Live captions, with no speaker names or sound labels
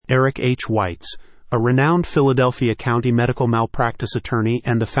Eric H. Weitz, a renowned Philadelphia County medical malpractice attorney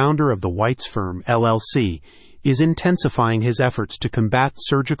and the founder of the Weitz Firm, LLC, is intensifying his efforts to combat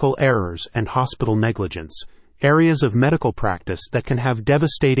surgical errors and hospital negligence, areas of medical practice that can have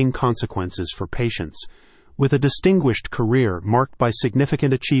devastating consequences for patients. With a distinguished career marked by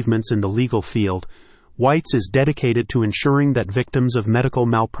significant achievements in the legal field, Weitz is dedicated to ensuring that victims of medical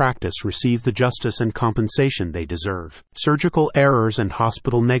malpractice receive the justice and compensation they deserve. Surgical errors and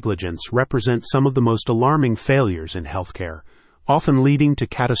hospital negligence represent some of the most alarming failures in healthcare, often leading to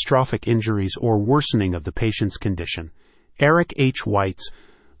catastrophic injuries or worsening of the patient's condition. Eric H. Weitz,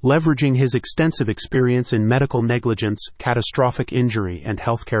 leveraging his extensive experience in medical negligence, catastrophic injury, and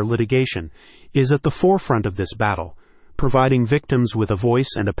healthcare litigation, is at the forefront of this battle, providing victims with a voice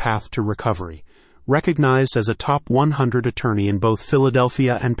and a path to recovery. Recognized as a top 100 attorney in both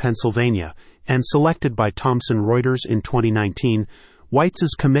Philadelphia and Pennsylvania, and selected by Thomson Reuters in 2019,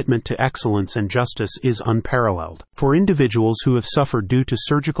 Weitz's commitment to excellence and justice is unparalleled. For individuals who have suffered due to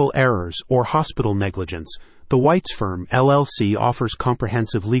surgical errors or hospital negligence, the Weitz Firm, LLC offers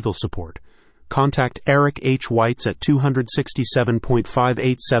comprehensive legal support. Contact Eric H. Weitz at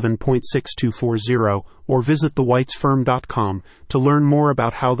 267-587.6240 or visit theweitzfirm.com to learn more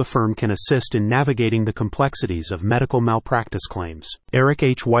about how the firm can assist in navigating the complexities of medical malpractice claims. Eric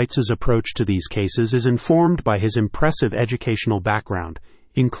H. Weitz's approach to these cases is informed by his impressive educational background,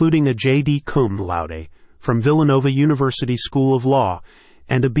 including a J.D. cum laude from Villanova University School of Law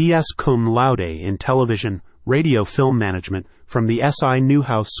and a B.S. cum laude in television, radio film management from the S.I.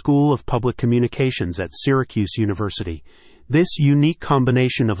 Newhouse School of Public Communications at Syracuse University. This unique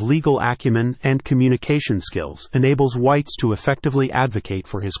combination of legal acumen and communication skills enables Weitz to effectively advocate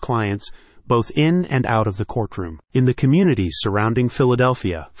for his clients, both in and out of the courtroom. In the communities surrounding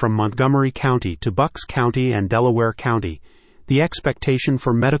Philadelphia, from Montgomery County to Bucks County and Delaware County, the expectation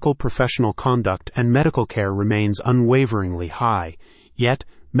for medical professional conduct and medical care remains unwaveringly high. Yet,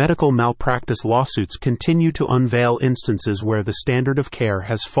 medical malpractice lawsuits continue to unveil instances where the standard of care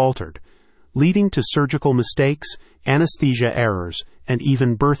has faltered, leading to surgical mistakes, anesthesia errors, and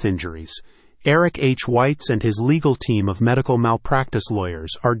even birth injuries. Eric H. Weitz and his legal team of medical malpractice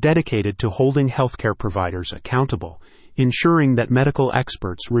lawyers are dedicated to holding healthcare providers accountable, ensuring that medical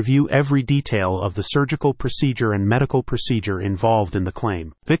experts review every detail of the surgical procedure and medical procedure involved in the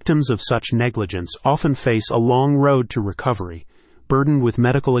claim. Victims of such negligence often face a long road to recovery, burdened with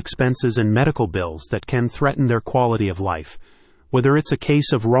medical expenses and medical bills that can threaten their quality of life. Whether it's a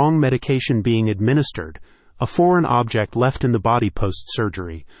case of wrong medication being administered, a foreign object left in the body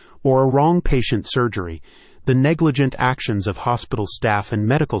post-surgery, or a wrong patient surgery, the negligent actions of hospital staff and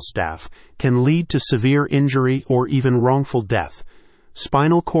medical staff can lead to severe injury or even wrongful death.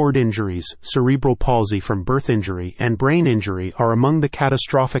 Spinal cord injuries, cerebral palsy from birth injury, and brain injury are among the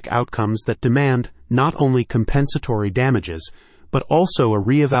catastrophic outcomes that demand not only compensatory damages, but also a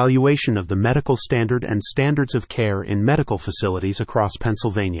reevaluation of the medical standard and standards of care in medical facilities across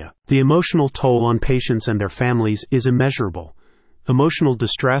Pennsylvania. The emotional toll on patients and their families is immeasurable. Emotional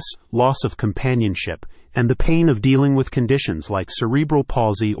distress, loss of companionship, and the pain of dealing with conditions like cerebral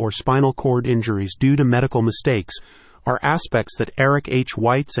palsy or spinal cord injuries due to medical mistakes are aspects that Eric H.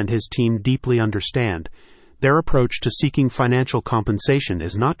 Weitz and his team deeply understand. Their approach to seeking financial compensation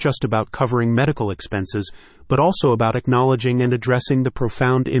is not just about covering medical expenses, but also about acknowledging and addressing the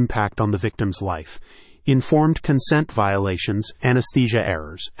profound impact on the victim's life. Informed consent violations, anesthesia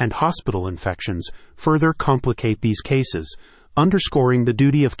errors, and hospital infections further complicate these cases, underscoring the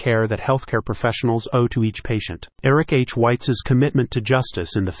duty of care that healthcare professionals owe to each patient. Eric H. Weitz's commitment to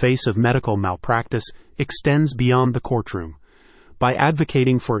justice in the face of medical malpractice extends beyond the courtroom. By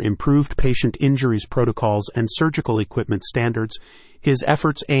advocating for improved patient injuries protocols and surgical equipment standards, his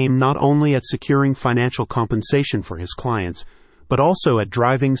efforts aim not only at securing financial compensation for his clients, but also at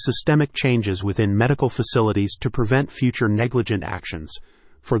driving systemic changes within medical facilities to prevent future negligent actions.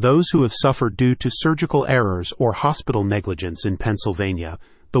 For those who have suffered due to surgical errors or hospital negligence in Pennsylvania,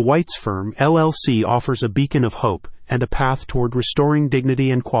 the Weitz Firm, LLC offers a beacon of hope and a path toward restoring dignity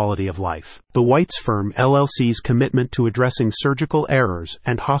and quality of life. The Weitz Firm, LLC's commitment to addressing surgical errors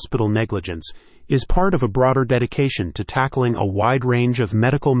and hospital negligence is part of a broader dedication to tackling a wide range of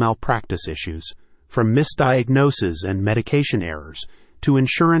medical malpractice issues, from misdiagnosis and medication errors to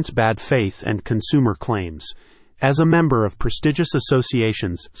insurance bad faith and consumer claims. As a member of prestigious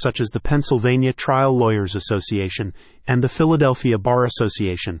associations such as the Pennsylvania Trial Lawyers Association and the Philadelphia Bar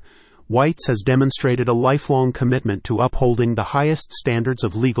Association, Weitz has demonstrated a lifelong commitment to upholding the highest standards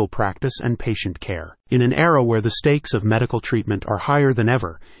of legal practice and patient care. In an era where the stakes of medical treatment are higher than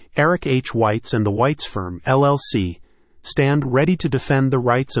ever, Eric H. Weitz and the Weitz Firm, LLC, stand ready to defend the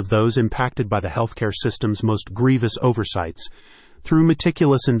rights of those impacted by the healthcare system's most grievous oversights. Through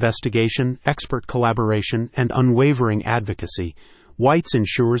meticulous investigation, expert collaboration, and unwavering advocacy, White's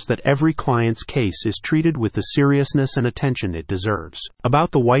ensures that every client's case is treated with the seriousness and attention it deserves.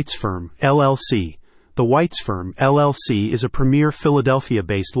 About the White's Firm, LLC. The White's Firm, LLC is a premier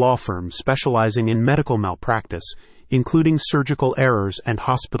Philadelphia-based law firm specializing in medical malpractice, including surgical errors and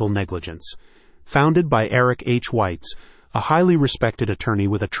hospital negligence. Founded by Eric H. Whites, a highly respected attorney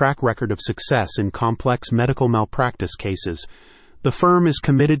with a track record of success in complex medical malpractice cases, the firm is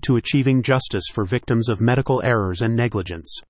committed to achieving justice for victims of medical errors and negligence.